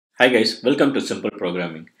Hi guys, welcome to Simple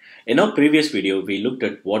Programming. In our previous video, we looked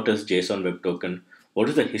at what is JSON Web Token, what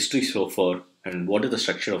is the history so far, and what is the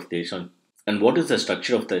structure of JSON, and what is the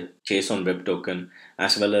structure of the JSON Web Token,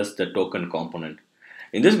 as well as the token component.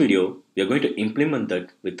 In this video, we are going to implement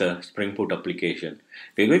that with a Spring Boot application.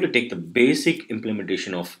 We are going to take the basic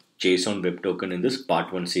implementation of JSON Web Token in this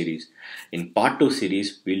Part 1 series. In Part 2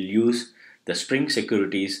 series, we'll use the Spring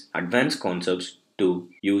Securities advanced concepts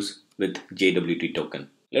to use with JWT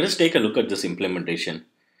token. Let us take a look at this implementation.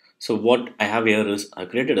 So what I have here is I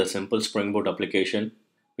created a simple Spring Boot application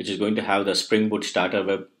which is going to have the Spring Boot starter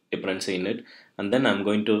web dependency in it, and then I'm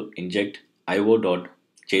going to inject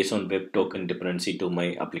io.json web token dependency to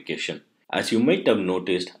my application. As you might have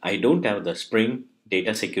noticed, I don't have the Spring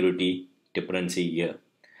data security dependency here,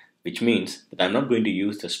 which means that I'm not going to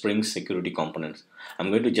use the Spring security components.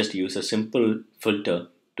 I'm going to just use a simple filter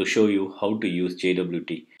to show you how to use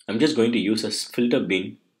JWT. I'm just going to use a filter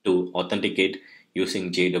bin to authenticate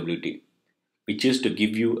using JWT, which is to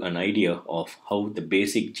give you an idea of how the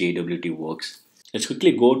basic JWT works. Let's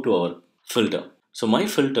quickly go to our filter. So my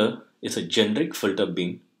filter is a generic filter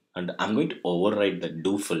bin, and I'm going to override the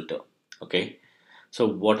do filter. Okay. So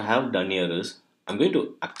what I have done here is I'm going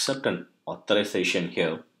to accept an authorization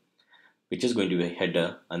here, which is going to be a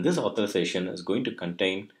header, and this authorization is going to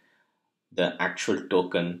contain the actual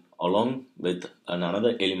token along with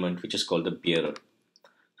another element which is called the bearer.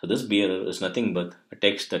 So this bearer is nothing but a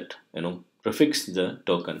text that prefix the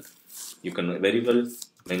token. You can very well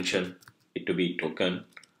mention it to be token,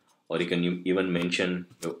 or you can even mention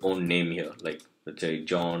your own name here, like let's say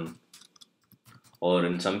John, or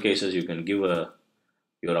in some cases you can give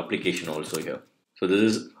your application also here. So this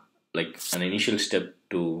is like an initial step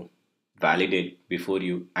to validate before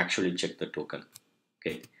you actually check the token.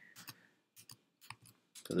 Okay.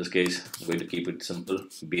 So in this case, I'm going to keep it simple,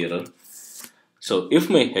 bearer. So if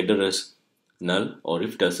my header is null, or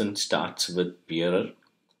if doesn't starts with bearer,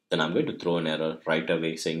 then I'm going to throw an error right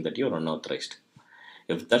away saying that you're unauthorized.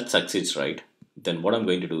 If that succeeds right, then what I'm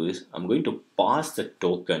going to do is I'm going to pass the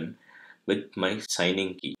token with my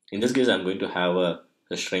signing key. In this case, I'm going to have a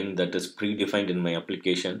string that is predefined in my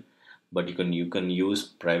application, but you can use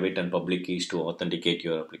private and public keys to authenticate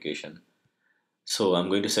your application. So I'm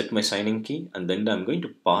going to set my signing key, and then I'm going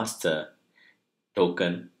to pass the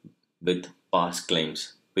token with pass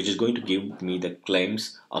claims, which is going to give me the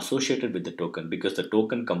claims associated with the token, because the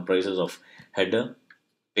token comprises of header,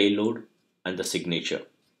 payload, and the signature.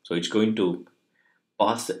 So it's going to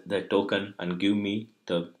pass the token and give me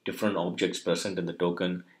the different objects present in the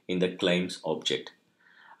token in the claims object.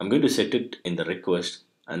 I'm going to set it in the request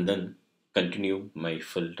and then continue my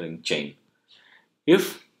filtering chain.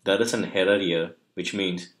 If there is an error here, which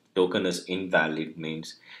means token is invalid,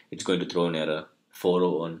 means it's going to throw an error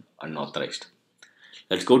 401 unauthorized.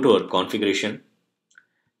 Let's go to our configuration.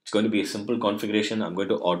 It's going to be a simple configuration. I'm going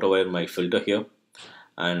to auto-wire my filter here,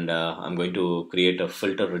 and I'm going to create a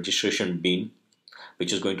filter registration bean,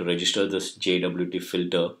 which is going to register this JWT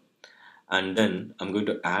filter, and then I'm going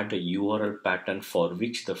to add a URL pattern for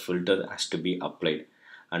which the filter has to be applied,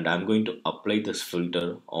 and I'm going to apply this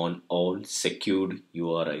filter on all secured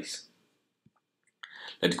URIs.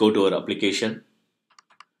 Let's go to our application.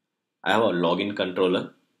 I have a login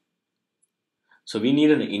controller. So we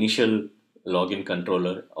need an initial login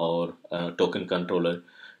controller or token controller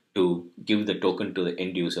to give the token to the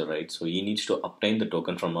end user, right? So he needs to obtain the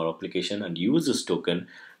token from our application and use this token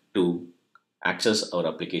to access our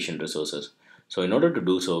application resources. So in order to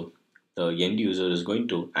do so, the end user is going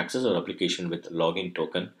to access our application with login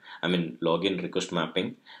token, login request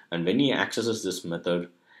mapping. And when he accesses this method,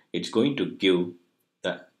 it's going to give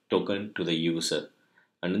the token to the user.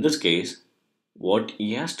 And in this case, what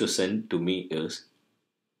he has to send to me is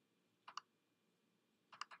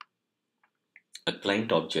a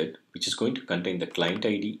client object, which is going to contain the client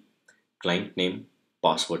ID, client name,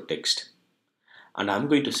 password text. And I'm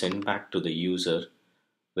going to send back to the user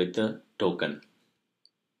with the token.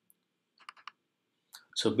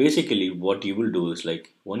 So basically what you will do is,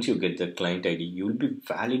 like, once you get the client ID, you will be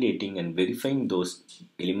validating and verifying those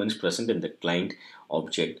elements present in the client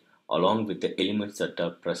object along with the elements that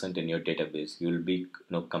are present in your database. You will be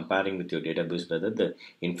comparing with your database whether the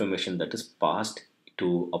information that is passed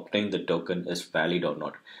to obtain the token is valid or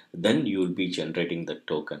not. Then you will be generating the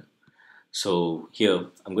token. So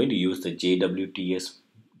here I'm going to use the jwts.builder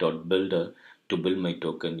to build my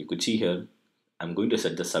token. You could see here I'm going to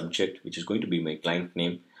set the subject, which is going to be my client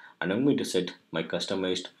name, and I'm going to set my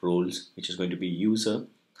customized roles, which is going to be user,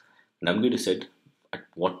 and I'm going to set at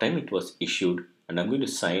what time it was issued, and I'm going to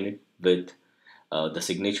sign it with the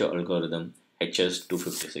signature algorithm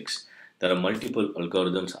HS256. There are multiple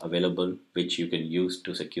algorithms available which you can use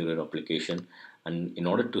to secure your application. And in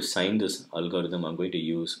order to sign this algorithm, I'm going to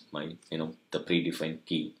use my, the predefined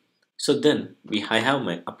key. So then I have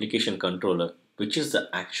my application controller, which is the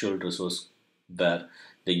actual resource where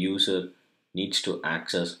the user needs to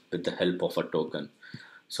access with the help of a token.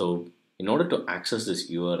 So in order to access this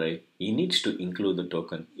URI, he needs to include the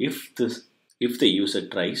token. If the user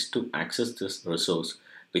tries to access this resource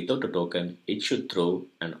without a token, it should throw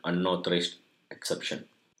an unauthorized exception.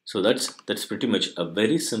 So that's pretty much a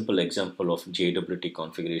very simple example of JWT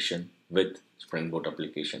configuration with Spring Boot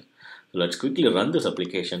application. So let's quickly run this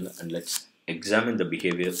application and let's examine the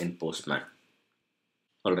behavior in Postman.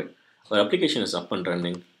 Alright, our application is up and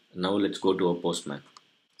running. Now let's go to our Postman.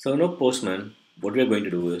 So now Postman, what we are going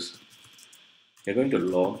to do is we're going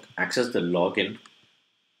to access the login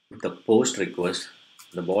with the post request.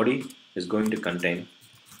 The body is going to contain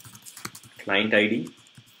client ID,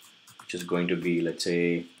 which is going to be let's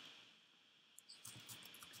say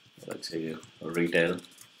retail,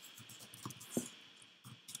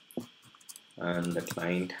 and the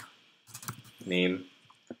client name,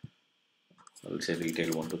 let's say retail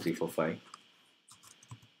 12345.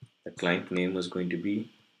 The client name is going to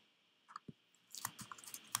be,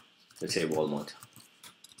 let's say, Walmart.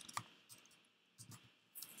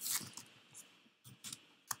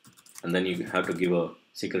 And then you have to give a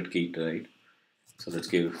secret key, right? So let's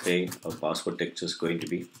say our password text is going to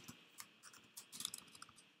be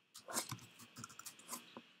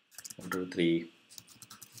 123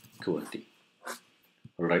 QFT.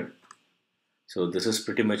 Alright. So this is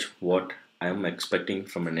pretty much what I am expecting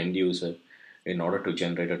from an end user in order to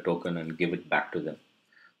generate a token and give it back to them.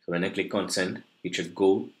 So when I click on send, it should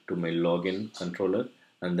go to my login controller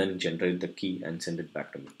and then generate the key and send it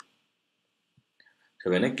back to me.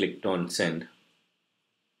 So when I clicked on send,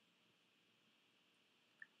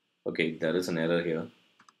 okay, there is an error here.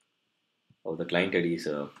 Oh, the client ID is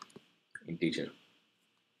a integer.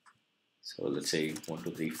 So let's say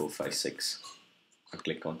 123456 and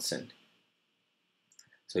click on send.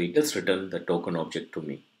 So it has returned the token object to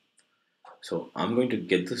me. So I'm going to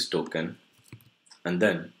get this token and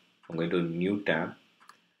then I'm going to a new tab,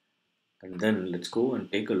 and then let's go and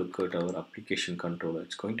take a look at our application controller.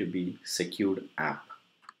 It's going to be secured app.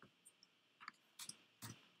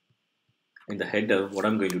 In the header, what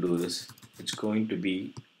I'm going to do is it's going to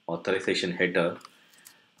be authorization header,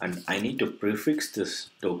 and I need to prefix this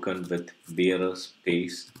token with bearer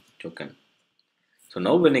space token. So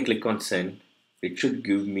now when I click on send, it should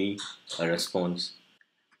give me a response.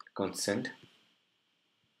 Click on send.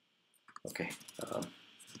 Okay,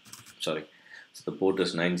 sorry, so the port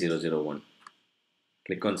is 9001.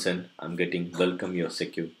 Click on send. I'm getting welcome, you're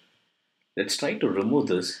secure. Let's try to remove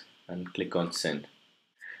this and click on send.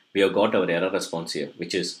 We have got our error response here,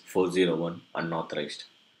 which is 401 unauthorized.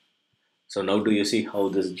 So now do you see how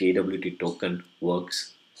this JWT token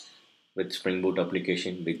works with Spring Boot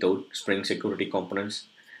application without Spring security components?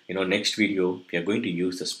 In our next video, we are going to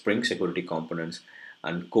use the Spring security components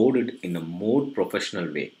and code it in a more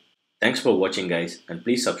professional way. Thanks for watching guys, and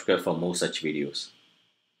please subscribe for more such videos.